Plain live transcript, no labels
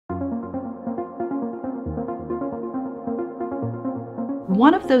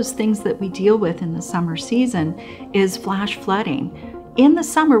one of those things that we deal with in the summer season is flash flooding. In the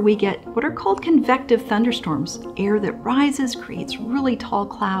summer, we get what are called convective thunderstorms, air that rises, creates really tall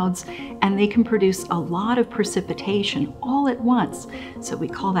clouds, and they can produce a lot of precipitation all at once. So we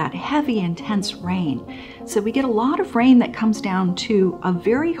call that heavy, intense rain. So we get a lot of rain that comes down to a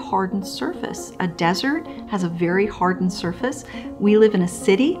very hardened surface. A desert has a very hardened surface. We live in a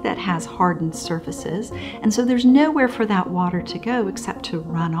city that has hardened surfaces, and so there's nowhere for that water to go except to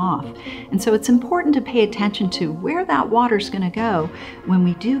run off. And so it's important to pay attention to where that water's going to go when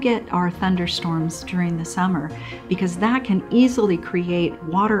we do get our thunderstorms during the summer, because that can easily create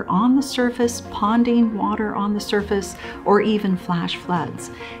water on the surface, ponding water on the surface, or even flash floods.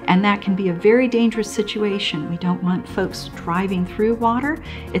 And that can be a very dangerous situation. We don't want folks driving through water.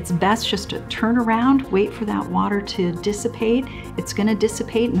 It's best just to turn around, wait for that water to dissipate. It's going to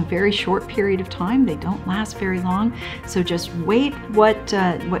dissipate in a very short period of time. They don't last very long. So just wait what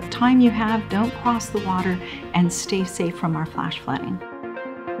time you have, don't cross the water, and stay safe from our flash flooding.